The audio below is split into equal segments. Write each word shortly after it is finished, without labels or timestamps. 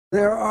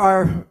There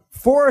are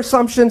 4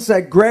 assumptions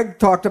that Greg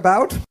talked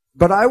about,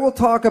 but I will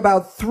talk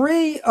about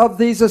 3 of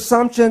these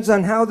assumptions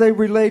and how they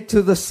relate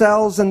to the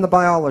cells and the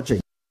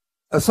biology.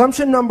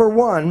 Assumption number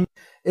 1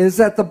 is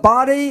that the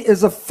body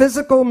is a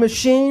physical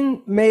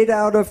machine made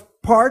out of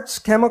parts,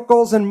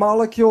 chemicals, and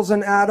molecules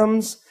and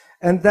atoms,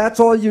 and that's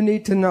all you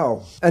need to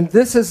know. And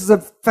this is the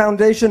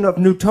foundation of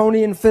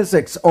Newtonian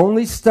physics,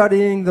 only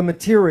studying the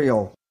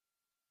material.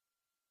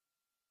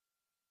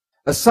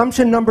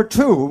 Assumption number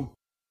 2,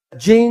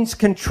 genes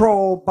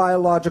control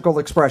biological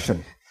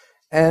expression.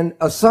 And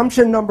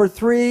assumption number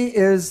 3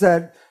 is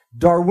that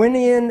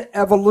Darwinian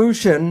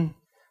evolution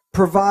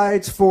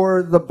provides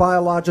for the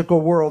biological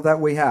world that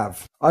we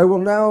have. I will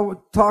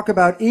now talk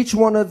about each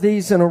one of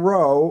these in a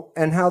row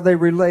and how they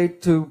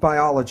relate to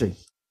biology.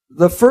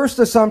 The first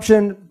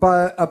assumption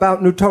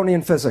about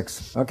Newtonian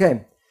physics.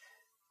 Okay.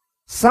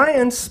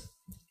 Science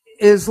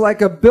is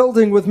like a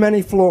building with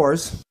many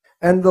floors,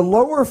 and the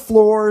lower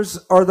floors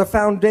are the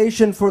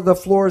foundation for the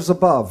floors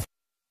above.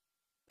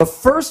 The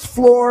first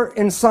floor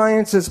in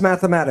science is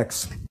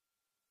mathematics.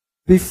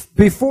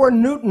 Before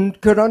Newton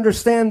could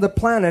understand the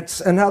planets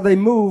and how they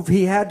move,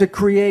 he had to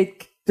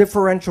create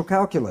differential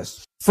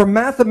calculus. From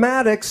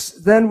mathematics,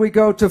 then we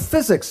go to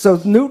physics. So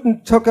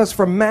Newton took us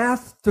from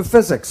math to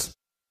physics.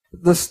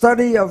 The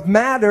study of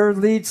matter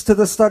leads to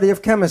the study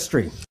of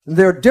chemistry.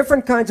 There are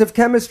different kinds of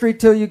chemistry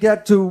till you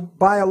get to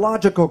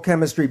biological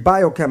chemistry,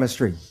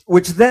 biochemistry,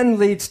 which then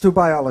leads to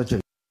biology.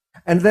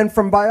 And then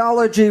from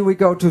biology, we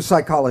go to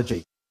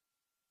psychology.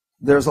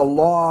 There's a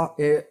law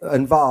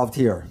involved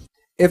here.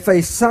 If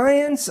a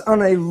science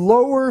on a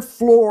lower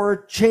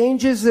floor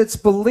changes its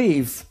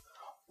belief,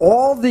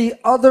 all the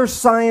other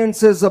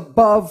sciences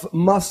above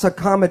must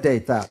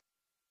accommodate that.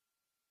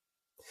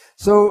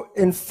 So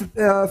in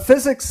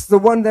physics, the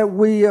one that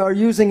we are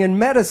using in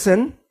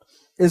medicine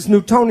is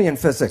Newtonian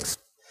physics.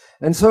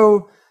 And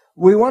so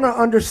we want to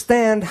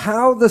understand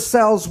how the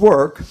cells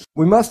work.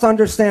 We must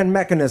understand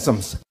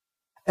mechanisms.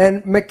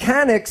 And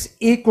mechanics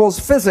equals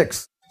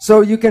physics.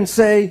 So you can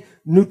say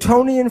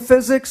Newtonian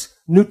physics,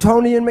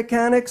 Newtonian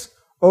mechanics,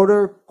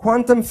 or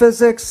quantum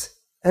physics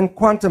and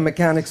quantum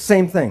mechanics,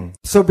 same thing.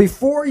 So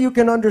before you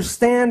can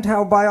understand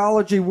how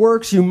biology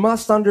works, you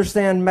must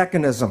understand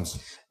mechanisms.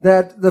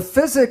 That the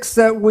physics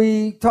that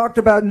we talked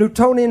about,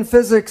 Newtonian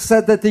physics,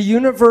 said that the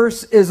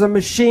universe is a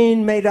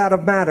machine made out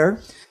of matter.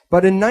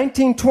 But in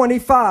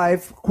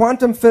 1925,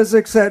 quantum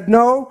physics said,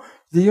 no,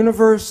 the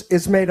universe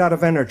is made out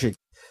of energy.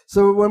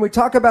 So when we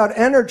talk about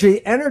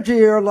energy, energy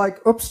is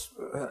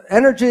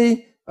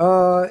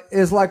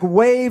like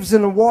waves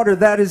in the water.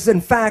 That is,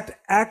 in fact,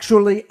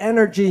 actually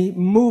energy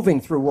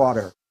moving through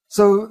water.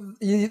 So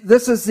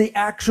this is the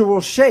actual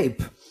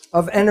shape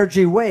of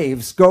energy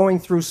waves going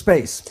through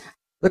space.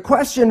 The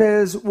question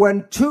is,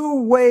 when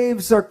 2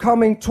 waves are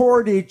coming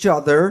toward each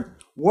other,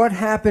 what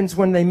happens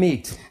when they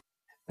meet?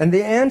 And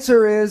the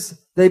answer is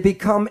they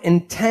become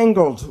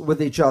entangled with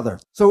each other.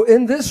 So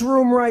in this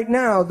room right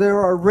now,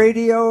 there are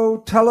radio,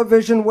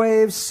 television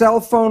waves, cell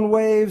phone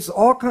waves,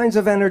 all kinds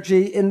of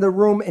energy in the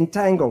room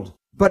entangled.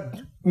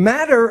 But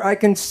matter, I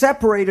can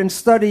separate and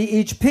study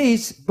each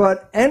piece,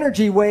 but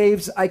energy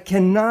waves, I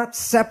cannot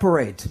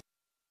separate.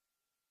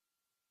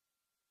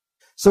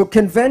 So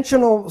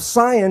conventional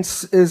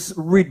science is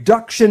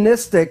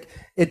reductionistic.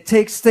 It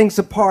takes things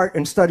apart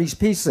and studies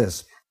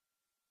pieces.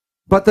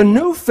 But the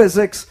new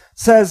physics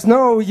says,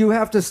 no, you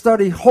have to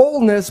study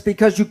wholeness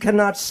because you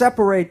cannot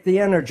separate the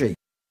energy.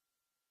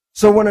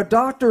 So when a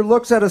doctor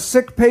looks at a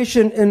sick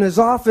patient in his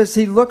office,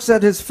 he looks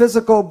at his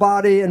physical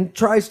body and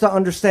tries to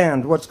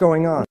understand what's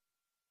going on.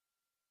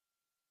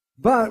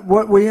 But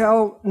what we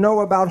all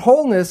know about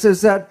wholeness is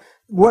that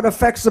what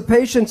affects the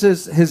patient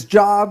is his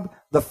job,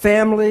 the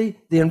family,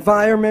 the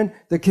environment,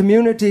 the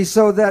community,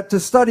 so that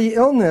to study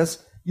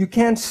illness, you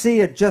can't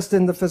see it just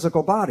in the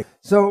physical body.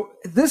 So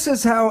this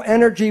is how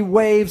energy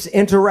waves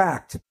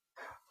interact.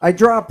 I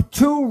drop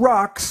 2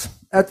 rocks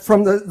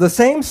from the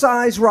same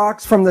size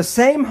rocks from the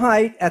same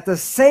height at the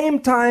same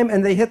time,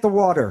 and they hit the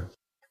water.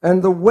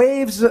 And the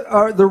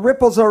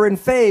ripples are in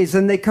phase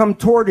and they come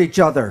toward each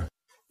other.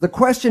 The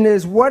question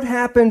is, what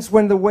happens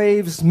when the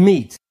waves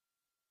meet?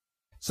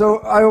 So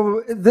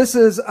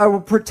I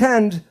will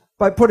pretend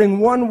by putting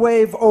one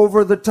wave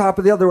over the top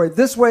of the other wave.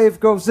 This wave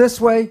goes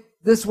this way,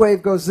 this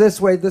wave goes this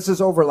way, this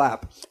is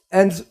overlap.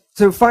 And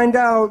to find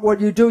out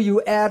what you do,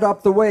 you add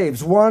up the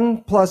waves.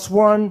 1 +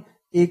 1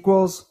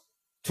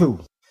 = 2.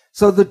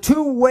 So the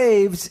 2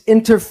 waves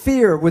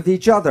interfere with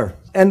each other.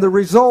 And the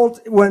result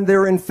when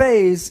they're in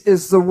phase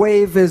is the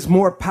wave is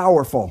more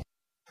powerful.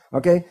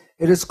 Okay?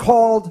 It is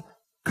called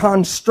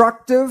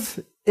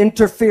constructive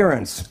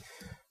interference.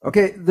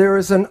 Okay, there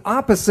is an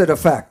opposite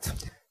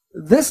effect.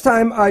 This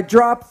time I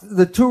drop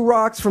the 2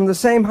 rocks from the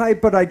same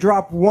height, but I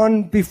drop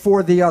one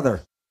before the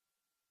other.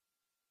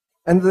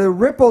 And the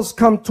ripples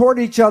come toward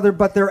each other,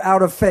 but they're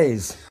out of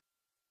phase.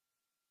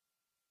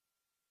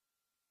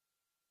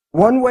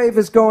 One wave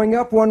is going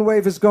up, one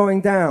wave is going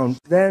down.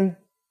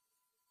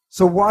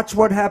 So watch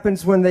what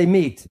happens when they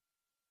meet.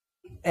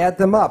 Add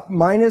them up.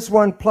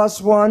 -1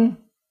 + 1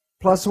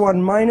 +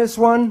 1 -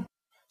 1.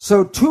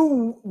 So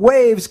two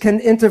waves can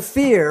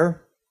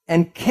interfere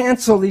and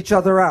cancel each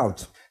other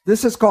out.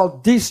 This is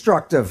called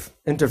destructive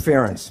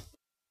interference.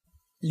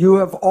 You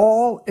have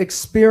all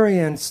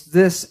experienced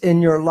this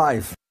in your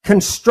life.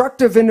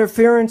 Constructive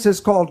interference is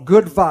called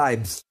good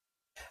vibes,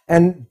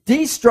 and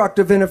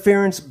destructive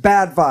interference,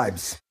 bad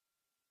vibes.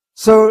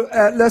 So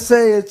let's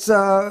say it's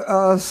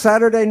a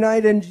Saturday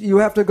night and you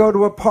have to go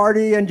to a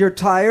party and you're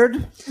tired,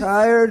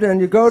 and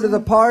you go to the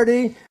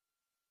party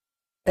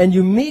and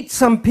you meet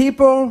some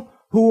people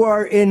who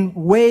are in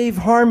wave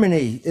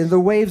harmony, and the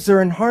waves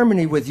are in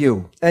harmony with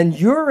you. And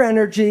your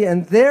energy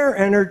and their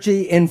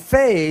energy in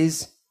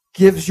phase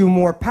gives you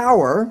more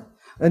power.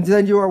 And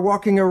then you are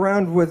walking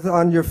around with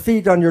on your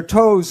feet, on your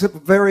toes,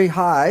 very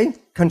high,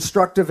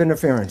 constructive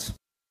interference.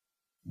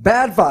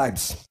 Bad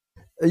vibes.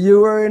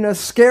 You are in a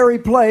scary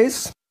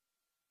place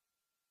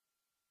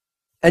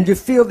and you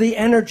feel the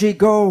energy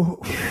go.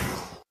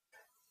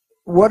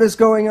 What is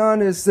going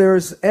on is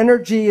there's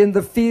energy in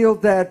the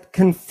field that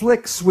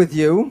conflicts with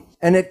you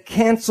and it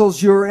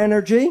cancels your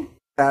energy.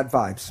 Bad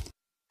vibes.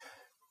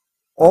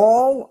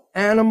 All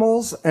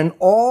animals and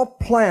all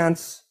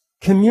plants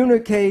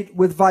communicate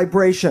with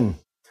vibration.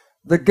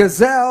 The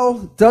gazelle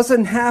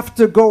doesn't have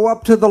to go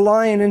up to the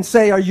lion and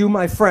say, "Are you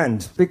my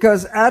friend?"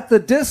 Because at the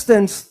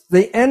distance,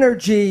 the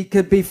energy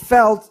could be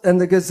felt and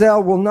the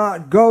gazelle will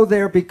not go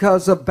there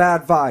because of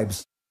bad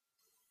vibes.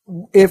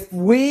 If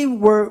we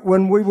were,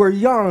 when we were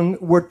young,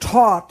 were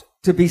taught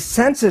to be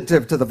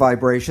sensitive to the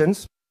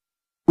vibrations,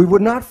 we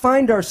would not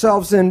find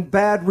ourselves in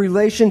bad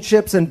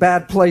relationships and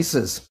bad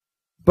places.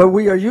 But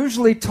we are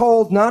usually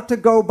told not to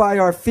go by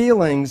our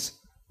feelings,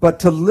 but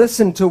to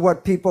listen to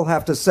what people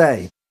have to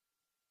say.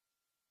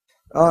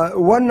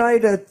 One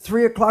night at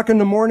 3 o'clock in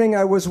the morning,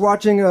 I was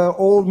watching an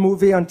old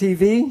movie on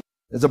TV.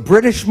 It's a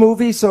British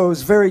movie, so it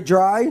was very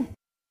dry.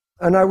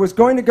 And I was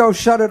going to go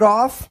shut it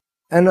off,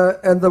 and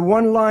the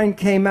one line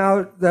came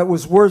out that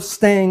was worth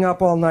staying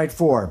up all night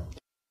for.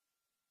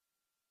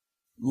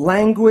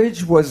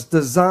 Language was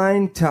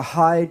designed to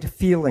hide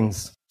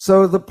feelings.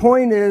 So the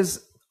point is,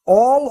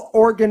 all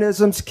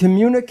organisms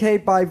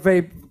communicate by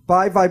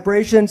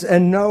vibrations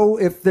and know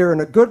if they're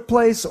in a good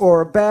place or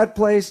a bad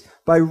place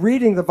by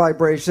reading the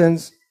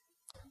vibrations.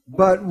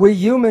 But we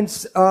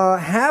humans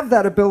have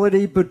that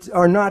ability but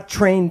are not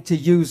trained to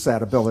use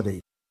that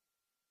ability.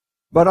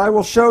 But I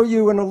will show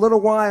you in a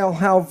little while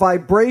how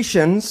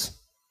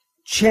vibrations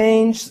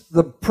change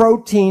the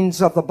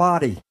proteins of the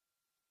body.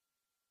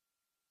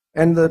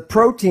 And the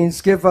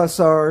proteins give us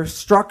our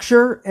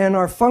structure and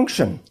our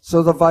function.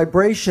 So the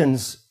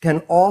vibrations can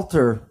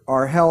alter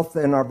our health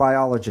and our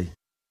biology.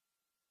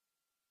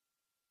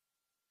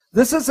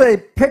 This is a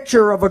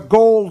picture of a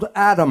gold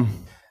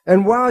atom.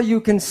 And while you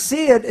can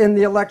see it in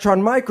the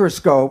electron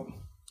microscope,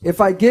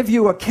 if I give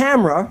you a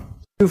camera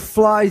to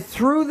fly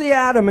through the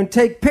atom and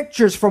take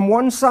pictures from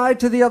one side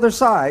to the other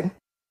side,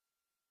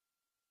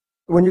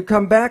 when you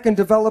come back and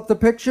develop the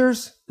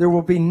pictures, there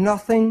will be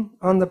nothing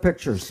on the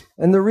pictures.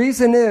 And the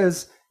reason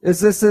is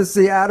this is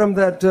the atom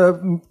that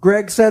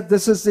Greg said,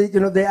 this is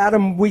the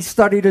atom we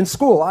studied in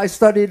school. I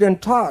studied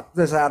and taught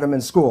this atom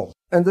in school.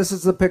 And this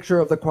is the picture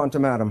of the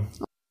quantum atom.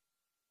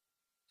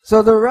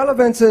 So the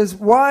relevance is,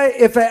 why,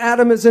 if an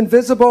atom is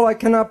invisible, I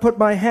cannot put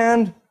my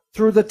hand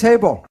through the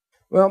table?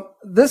 Well,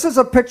 this is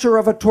a picture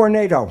of a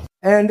tornado.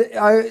 And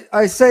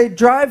I say,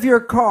 drive your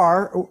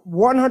car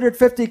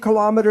 150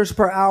 kilometers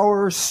per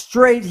hour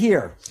straight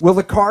here. Will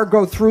the car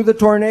go through the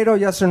tornado?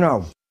 Yes or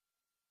no?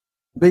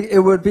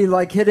 It would be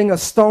like hitting a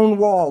stone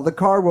wall. The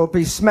car will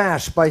be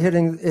smashed by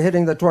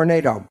hitting the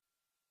tornado.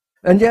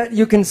 And yet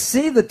you can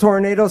see the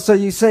tornado, so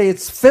you say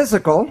it's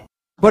physical.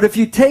 But if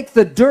you take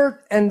the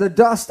dirt and the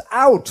dust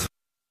out,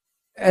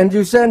 and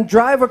you then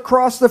drive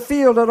across the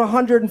field at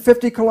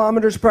 150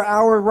 kilometers per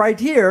hour right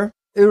here,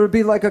 it would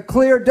be like a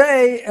clear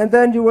day, and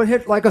then you would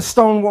hit like a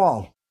stone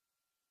wall.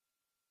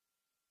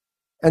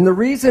 And the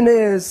reason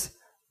is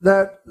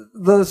that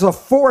there's a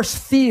force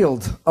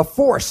field,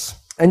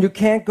 and you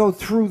can't go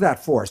through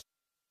that force.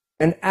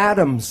 And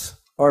atoms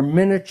are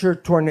miniature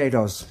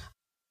tornadoes.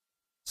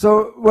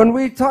 So when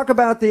we talk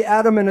about the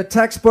atom in a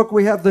textbook,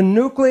 we have the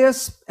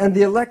nucleus and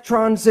the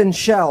electrons in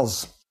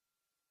shells.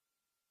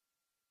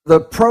 The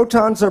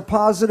protons are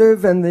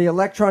positive and the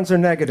electrons are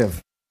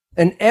negative.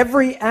 And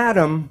every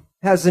atom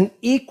has an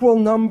equal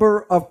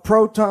number of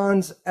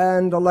protons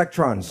and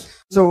electrons.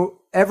 So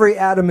every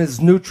atom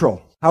is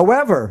neutral.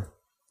 However,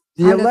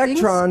 the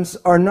electrons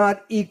are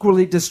not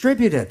equally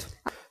distributed.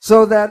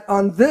 So that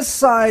on this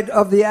side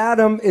of the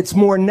atom, it's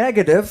more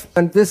negative,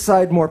 and this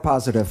side more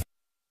positive.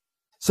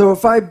 So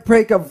if I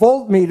take a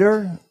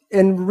voltmeter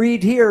and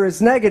read here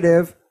is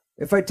negative,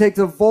 if I take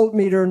the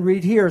voltmeter and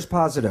read here is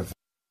positive.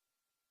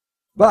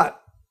 But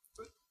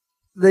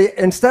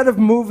instead of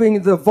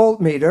moving the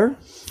voltmeter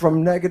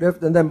from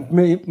negative and then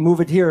move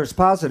it here as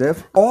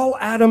positive, all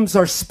atoms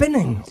are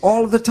spinning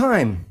all the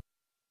time.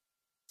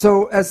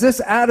 So as this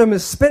atom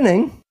is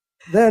spinning,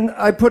 then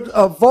I put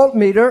a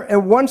voltmeter,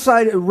 and one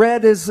side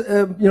red is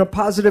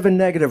positive and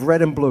negative,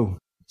 red and blue.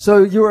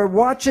 So you are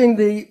watching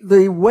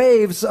the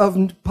waves of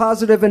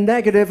positive and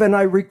negative, and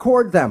I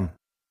record them.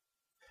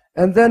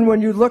 And then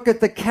when you look at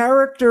the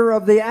character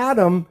of the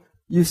atom,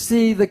 you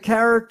see the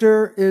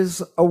character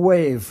is a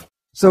wave.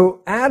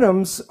 So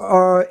atoms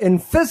are in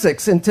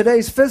physics, in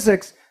today's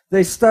physics,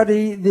 they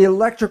study the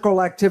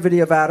electrical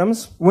activity of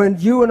atoms. When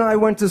you and I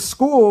went to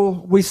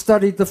school, we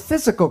studied the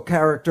physical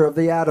character of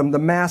the atom, the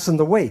mass and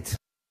the weight.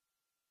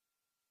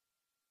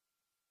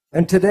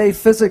 And today,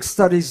 physics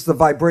studies the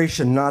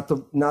vibration, not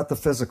the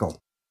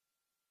physical.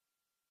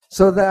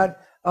 So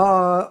that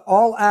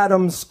all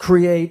atoms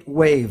create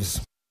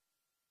waves.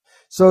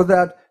 So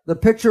that the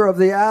picture of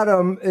the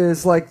atom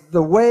is like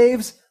the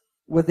waves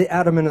with the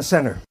atom in the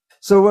center.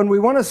 So when we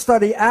want to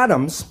study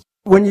atoms,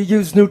 when you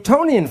use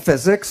Newtonian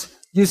physics,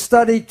 you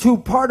study two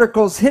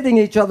particles hitting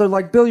each other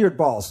like billiard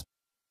balls.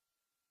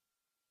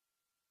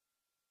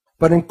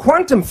 But in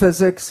quantum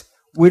physics,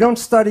 we don't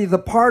study the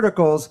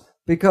particles,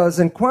 because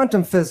in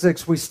quantum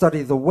physics, we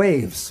study the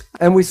waves.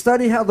 And we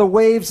study how the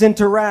waves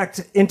interact,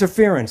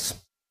 interference.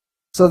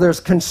 So there's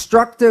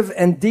constructive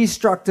and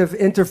destructive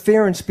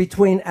interference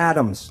between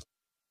atoms.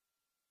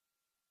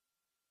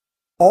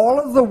 All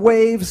of the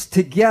waves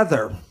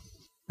together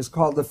is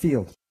called the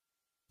field.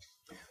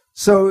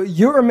 So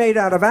you're made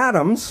out of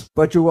atoms,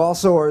 but you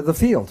also are the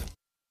field.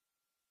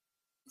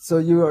 So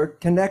you are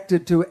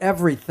connected to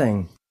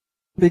everything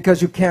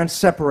because you can't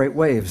separate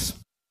waves.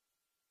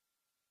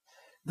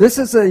 This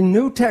is a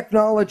new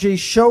technology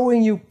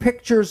showing you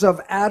pictures of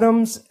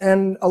atoms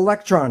and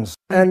electrons.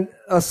 And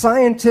a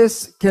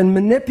scientist can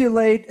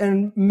manipulate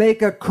and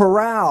make a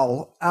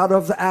corral out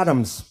of the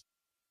atoms.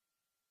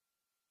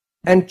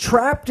 And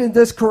trapped in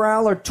this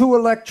corral are two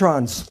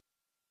electrons.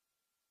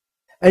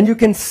 And you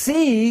can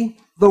see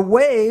the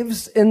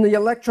waves in the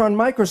electron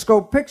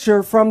microscope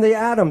picture from the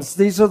atoms.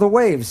 These are the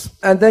waves.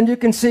 And then you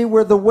can see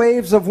where the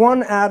waves of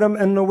one atom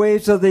and the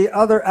waves of the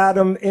other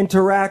atom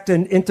interact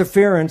and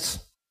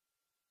interference.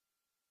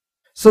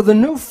 So the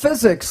new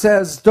physics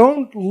says,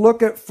 don't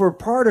look for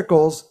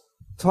particles,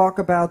 talk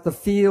about the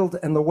field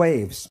and the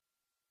waves.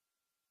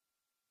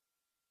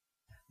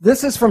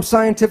 This is from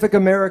Scientific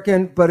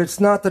American, but it's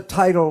not the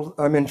title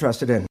I'm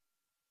interested in.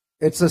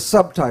 It's a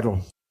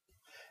subtitle.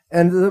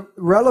 And the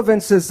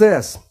relevance is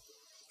this.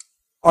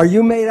 Are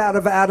you made out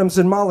of atoms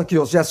and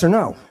molecules, yes or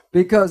no?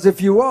 Because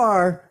if you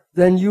are,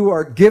 then you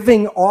are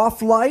giving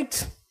off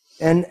light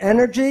and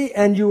energy,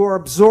 and you are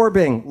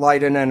absorbing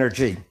light and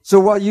energy.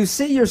 So while you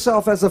see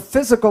yourself as a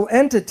physical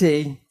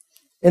entity,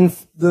 in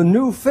the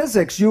new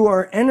physics, you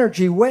are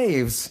energy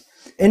waves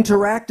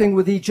interacting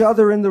with each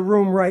other in the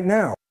room right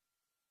now.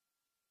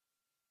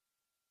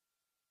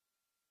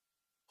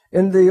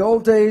 In the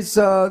old days,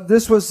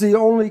 this was the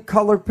only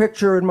color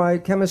picture in my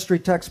chemistry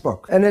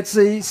textbook. And it's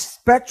the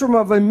spectrum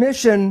of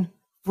emission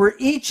for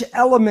each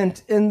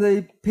element in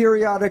the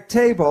periodic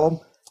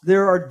table.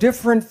 There are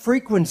different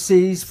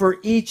frequencies for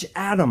each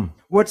atom.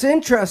 What's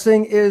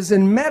interesting is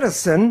in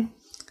medicine,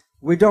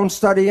 we don't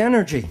study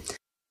energy.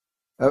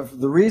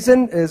 The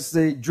reason is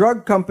the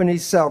drug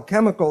companies sell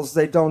chemicals,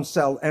 they don't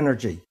sell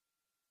energy.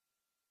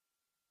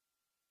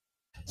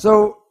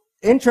 So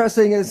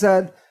interesting is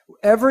that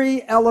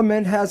every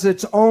element has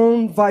its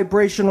own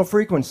vibrational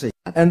frequency.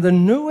 And the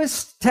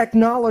newest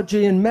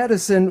technology in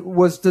medicine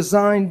was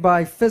designed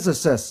by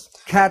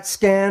physicists. CAT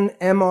scan,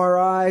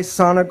 MRI,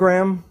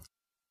 sonogram.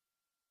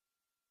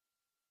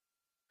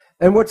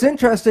 And what's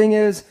interesting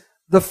is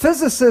the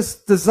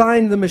physicists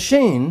designed the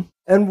machine,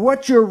 and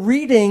what you're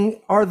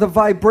reading are the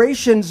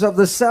vibrations of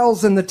the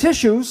cells in the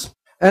tissues,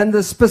 and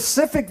the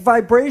specific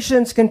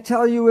vibrations can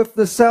tell you if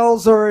the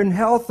cells are in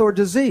health or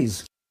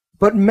disease.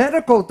 But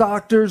medical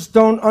doctors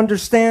don't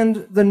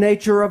understand the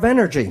nature of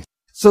energy.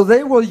 So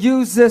they will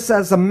use this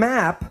as a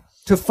map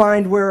to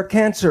find where a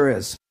cancer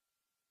is.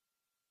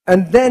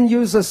 And then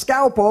use a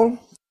scalpel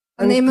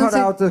and cut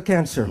out the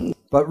cancer.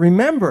 But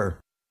remember,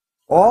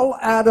 all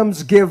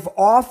atoms give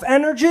off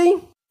energy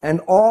and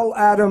all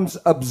atoms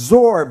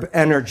absorb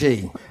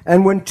energy.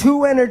 And when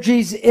two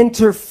energies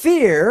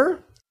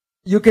interfere,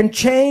 you can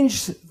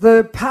change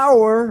the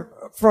power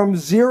from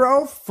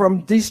zero,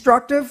 from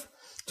destructive,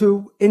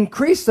 to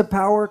increase the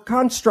power,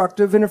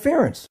 constructive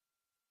interference.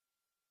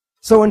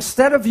 So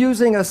instead of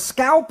using a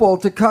scalpel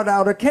to cut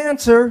out a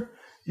cancer,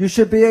 you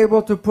should be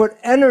able to put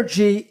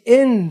energy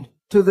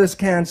into this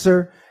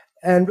cancer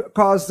and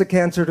cause the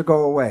cancer to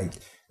go away.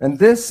 And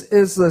this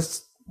is the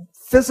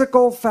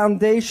physical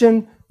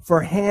foundation for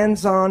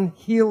hands-on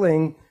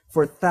healing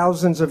for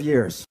thousands of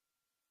years.